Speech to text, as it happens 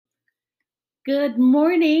Good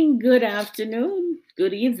morning, good afternoon,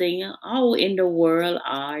 good evening. How in the world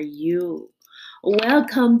are you?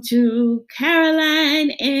 Welcome to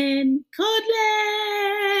Caroline and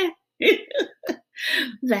Kodle.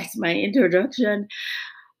 That's my introduction.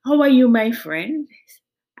 How are you, my friend?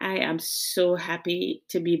 I am so happy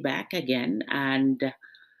to be back again and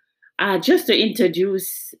just to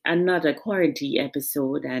introduce another quarantine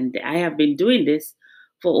episode. And I have been doing this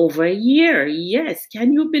for over a year. Yes,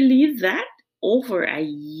 can you believe that? Over a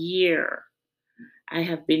year. I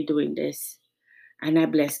have been doing this. And I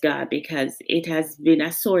bless God because it has been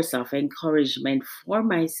a source of encouragement for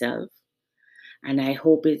myself. And I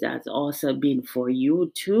hope it has also been for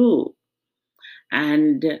you too.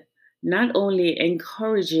 And not only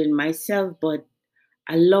encouraging myself, but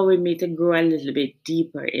allowing me to grow a little bit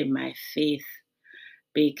deeper in my faith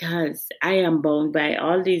because I am bound by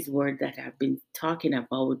all these words that I've been talking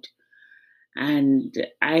about. And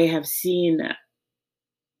I have seen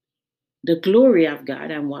the glory of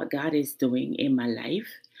God and what God is doing in my life.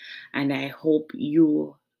 And I hope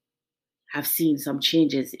you have seen some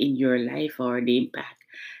changes in your life or the impact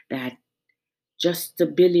that just to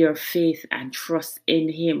build your faith and trust in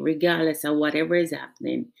Him, regardless of whatever is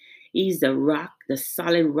happening. He's the rock, the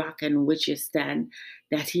solid rock on which you stand,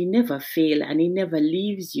 that He never fails and He never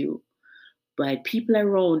leaves you. But people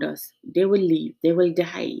around us, they will leave, they will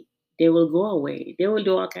die, they will go away, they will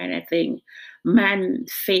do all kind of thing. Man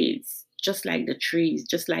fades, just like the trees,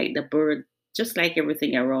 just like the bird, just like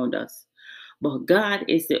everything around us. But God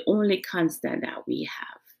is the only constant that we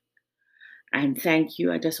have. And thank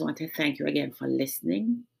you. I just want to thank you again for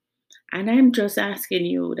listening. And I'm just asking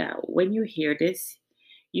you that when you hear this,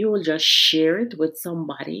 you will just share it with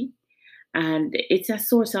somebody. And it's a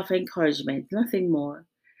source of encouragement, nothing more.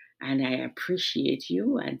 And I appreciate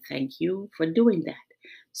you and thank you for doing that.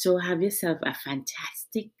 So have yourself a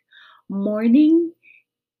fantastic morning,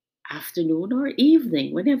 afternoon, or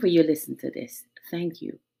evening, whenever you listen to this. Thank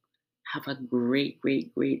you. Have a great,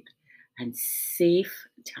 great, great, and safe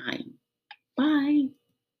time. Bye.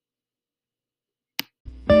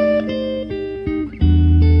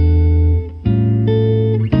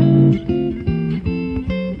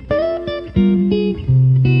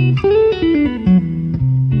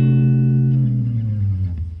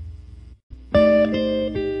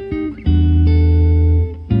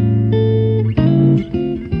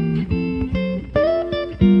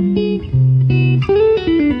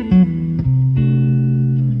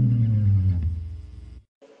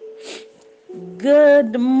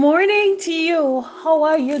 Good morning to you. How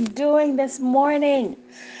are you doing this morning?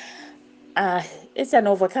 Uh, it's an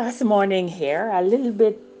overcast morning here, a little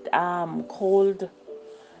bit cold,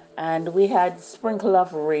 and we had sprinkle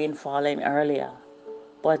of rain falling earlier.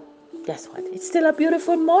 But guess what? It's still a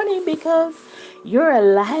beautiful morning because you're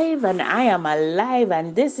alive and I am alive,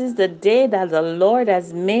 and this is the day that the Lord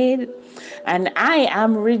has made, and I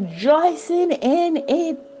am rejoicing in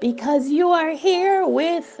it because you are here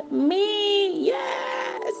with me.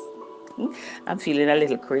 Yes. I'm feeling a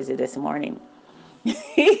little crazy this morning.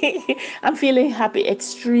 I'm feeling happy,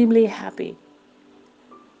 extremely happy,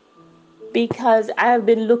 because I've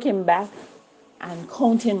been looking back and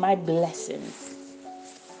counting my blessings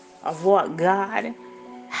of what God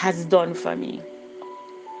has done for me.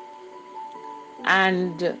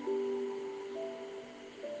 And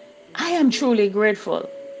I am truly grateful.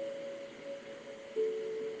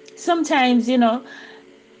 Sometimes,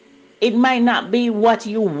 it might not be what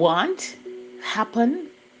you want happen,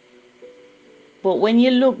 but when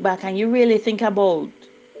you look back and you really think about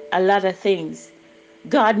a lot of things,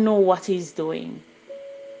 God knows what He's doing.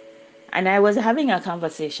 And I was having a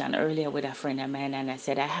conversation earlier with a friend of mine, and I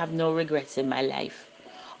said, I have no regrets in my life.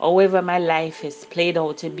 However, my life is played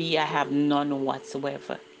out to be, I have none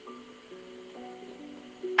whatsoever.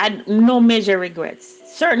 And no major regrets.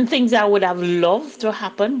 Certain things I would have loved to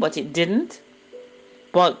happen, but it didn't.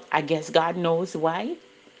 But I guess God knows why.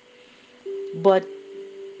 But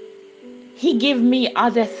He gave me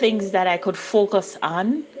other things that I could focus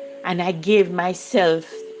on, and I gave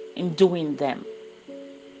myself in doing them.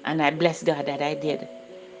 And I bless God that I did.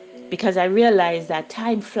 Because I realized that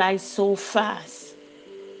time flies so fast.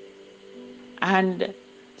 And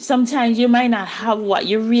sometimes you might not have what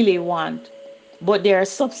you really want, but there are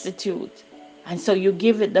substitutes. And so you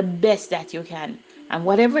give it the best that you can. And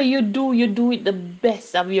whatever you do it the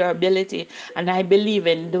best of your ability. And I believe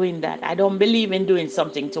in doing that. I don't believe in doing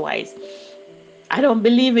something twice. I don't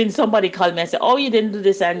believe in somebody call me and say, oh, you didn't do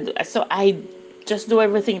this. And so I just do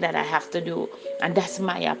everything that I have to do. And that's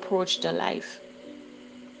my approach to life.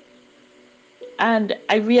 And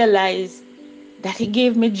I realized that He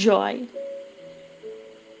gave me joy,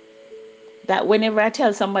 that whenever I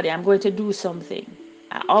tell somebody I'm going to do something,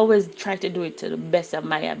 I always try to do it to the best of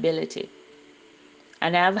my ability.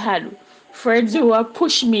 And I've had friends who have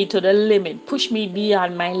pushed me to the limit, pushed me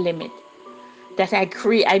beyond my limit, that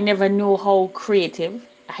I never knew how creative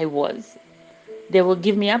I was. They will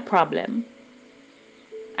give me a problem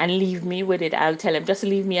and leave me with it. I'll tell them, just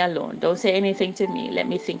leave me alone. Don't say anything to me. Let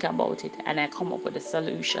me think about it. And I come up with the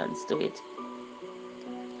solutions to it.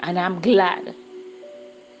 And I'm glad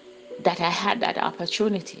that I had that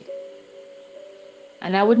opportunity.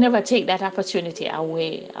 And I would never take that opportunity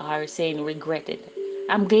away or saying regret it.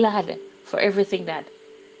 I'm glad for everything that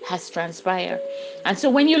has transpired. And so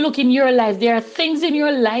when you look in your life, there are things in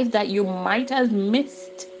your life that you might have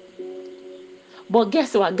missed. But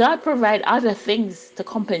guess what? God provides other things to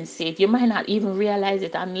compensate. You might not even realize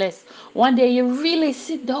it unless one day you really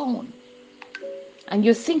sit down and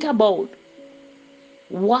you think about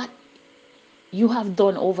what you have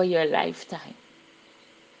done over your lifetime.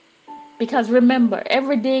 Because remember,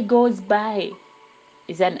 every day goes by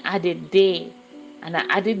is an added day. And an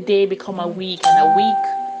added day become a week, and a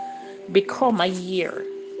week become a year.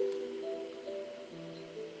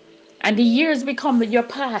 And the years become your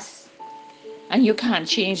past, and you can't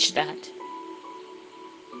change that.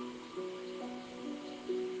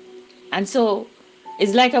 And so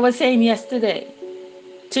it's like I was saying yesterday,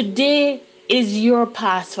 today is your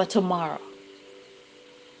past for tomorrow.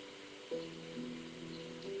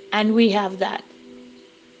 And we have that.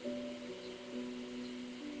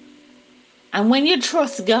 And when you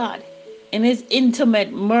trust God in his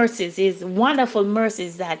intimate mercies, his wonderful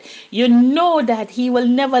mercies, that you know that he will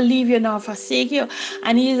never leave you nor forsake you,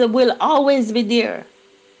 and he will always be there.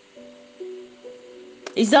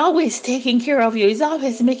 He's always taking care of you. He's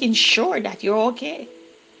always making sure that you're okay.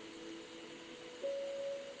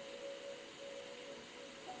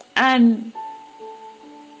 And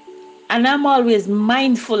I'm always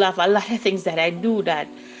mindful of a lot of things that I do that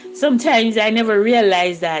sometimes I never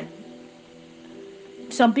realize that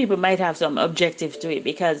some people might have some objective to it,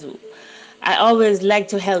 because I always like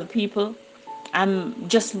to help people. I'm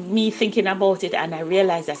just me thinking about it, and I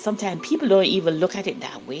realize that sometimes people don't even look at it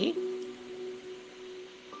that way,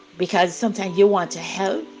 because sometimes you want to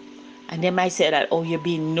help and they might say that, oh, you're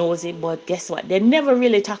being nosy, but guess what? They never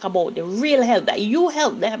really talk about the real help, that you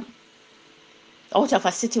help them out of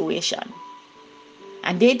a situation.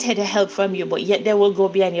 And they take the help from you, but yet they will go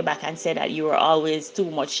behind your back and say that you are always too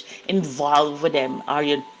much involved with them, or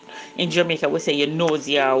you, in Jamaica we say, you're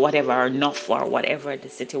nosy or whatever, or enough, or whatever the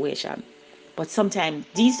situation. But sometimes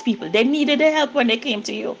these people, they needed the help when they came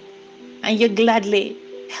to you, and you gladly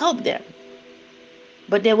help them.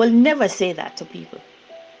 But they will never say that to people.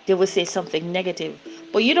 They will say something negative,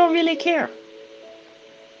 but you don't really care,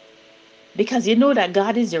 because you know that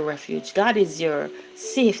God is your refuge, God is your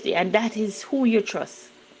safety, and that is who you trust.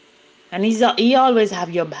 And he always have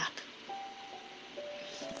your back.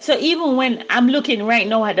 So even when I'm looking right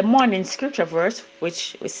now at the morning scripture verse,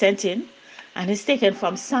 which was sent in, and it's taken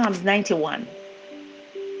from Psalms 91.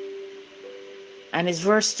 And it's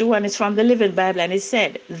verse 2, and it's from the Living Bible, and it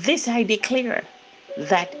said, "This I declare,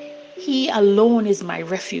 that he alone is my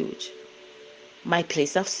refuge, my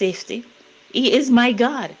place of safety. He is my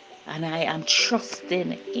God, and I am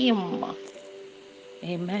trusting him."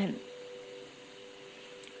 Amen.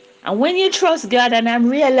 And when you trust God, and I'm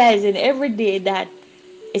realizing every day that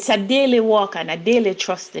it's a daily walk and a daily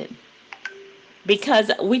trusting, because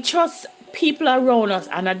we trust people around us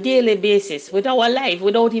on a daily basis with our life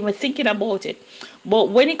without even thinking about it. But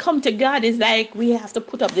when it comes to God, it's like we have to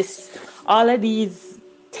put up all of these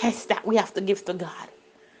tests that we have to give to God.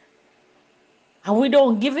 And we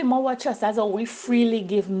don't give him our trust as though we freely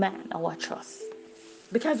give man our trust.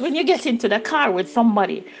 Because when you get into the car with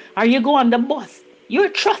somebody, or you go on the bus, you're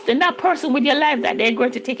trusting that person with your life, that they're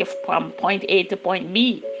going to take you from point A to point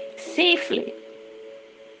B safely.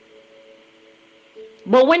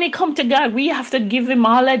 But when it comes to God, we have to give him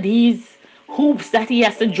all of these hoops that he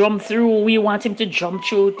has to jump through. We want him to jump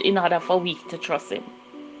through in order for we to trust him.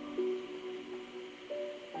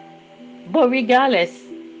 But regardless,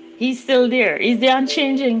 he's still there. He's the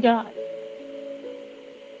unchanging God.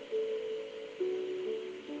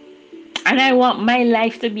 And I want my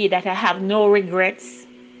life to be that I have no regrets,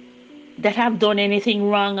 that I've done anything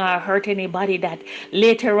wrong or hurt anybody, that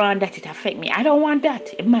later on that it affect me. I don't want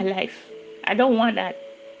that in my life. I don't want that.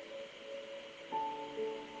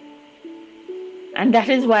 And that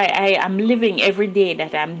is why I am living every day,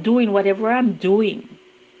 that I'm doing whatever I'm doing.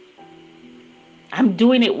 I'm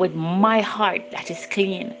doing it with my heart that is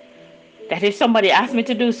clean. That if somebody asks me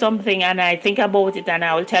to do something and I think about it, and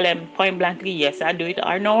I will tell them point blankly, yes, I'll do it,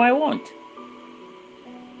 or no, I won't.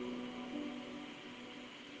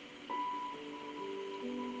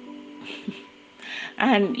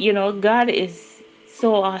 And you know, God is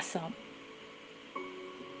so awesome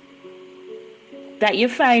that you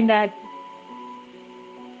find that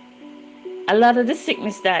a lot of the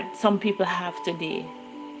sickness that some people have today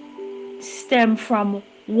stem from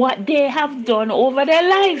what they have done over their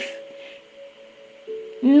life.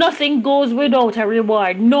 Nothing goes without a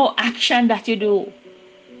reward. No action that you do.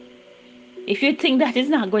 If you think that is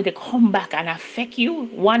not going to come back and affect you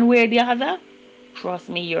one way or the other, trust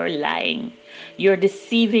me, you're lying. You're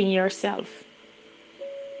deceiving yourself.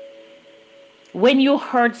 When you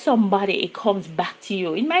hurt somebody, it comes back to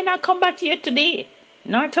you. It might not come back to you today,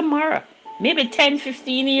 nor tomorrow. Maybe 10,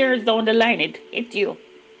 15 years down the line, it hit you.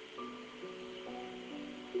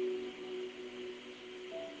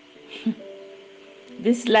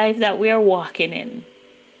 This life that we are walking in,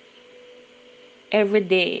 every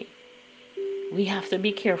day, we have to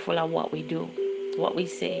be careful of what we do, what we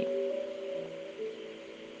say,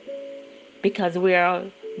 because we are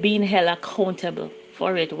being held accountable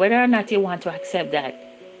for it, whether or not you want to accept that.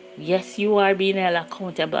 Yes, you are being held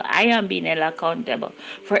accountable. I am being held accountable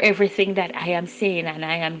for everything that I am saying and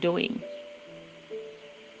I am doing.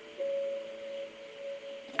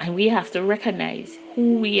 And we have to recognize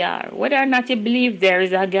who we are, whether or not you believe there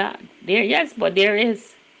is a God. There, yes, but there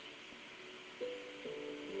is.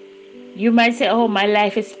 You might say, oh, my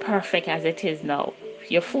life is perfect as it is now.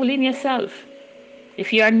 You're fooling yourself.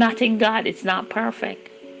 If you are not in God, it's not perfect.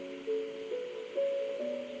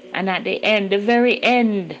 And at the end, the very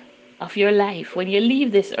end of your life, when you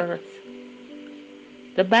leave this earth,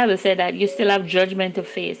 the Bible said that you still have judgment to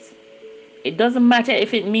face. It doesn't matter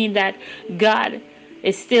if it means that God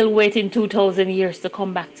is still waiting 2,000 years to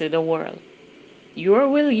come back to the world. You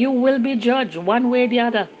will be judged one way or the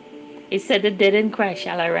other. It said the dead in Christ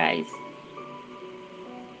shall arise.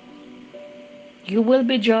 You will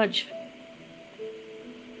be judged.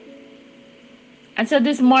 And so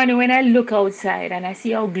this morning when I look outside and I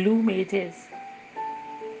see how gloomy it is,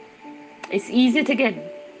 it's easy to get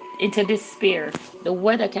into despair. The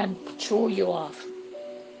weather can throw you off.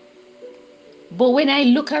 But when I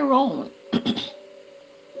look around,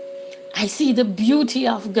 I see the beauty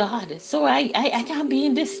of God. So I can't be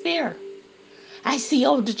in despair. I see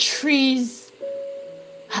how the trees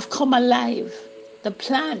have come alive. The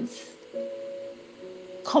plants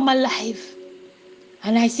come alive.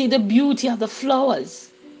 And I see the beauty of the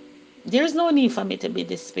flowers. There's no need for me to be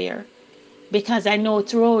despair, because I know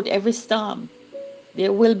throughout every storm,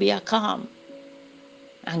 there will be a calm.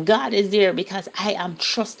 And God is there because I am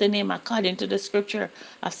trusting Him according to the scripture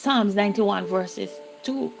of Psalms 91 verses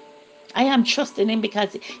 2. I am trusting Him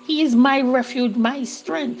because He is my refuge, my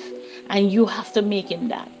strength. And you have to make Him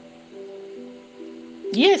that.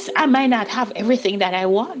 Yes, I might not have everything that I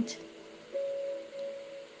want,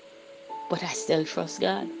 but I still trust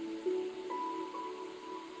God.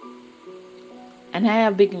 And I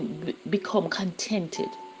have become contented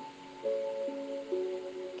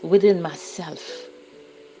within myself.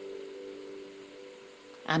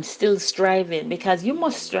 I'm still striving, because you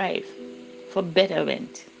must strive for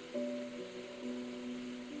betterment.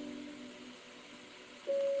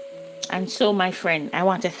 And so, my friend, I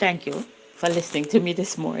want to thank you for listening to me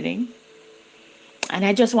this morning. And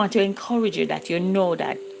I just want to encourage you that you know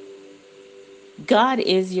that God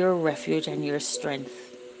is your refuge and your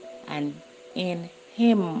strength. And in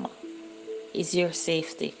Him is your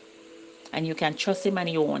safety. And you can trust Him and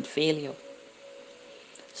He won't fail you.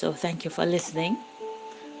 So thank you for listening.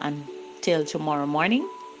 Until tomorrow morning,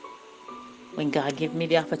 when God gives me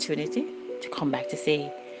the opportunity to come back to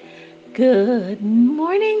say, good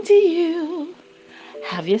morning to you.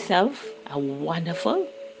 Have yourself a wonderful,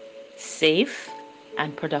 safe,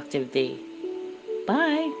 and productive day.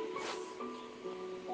 Bye.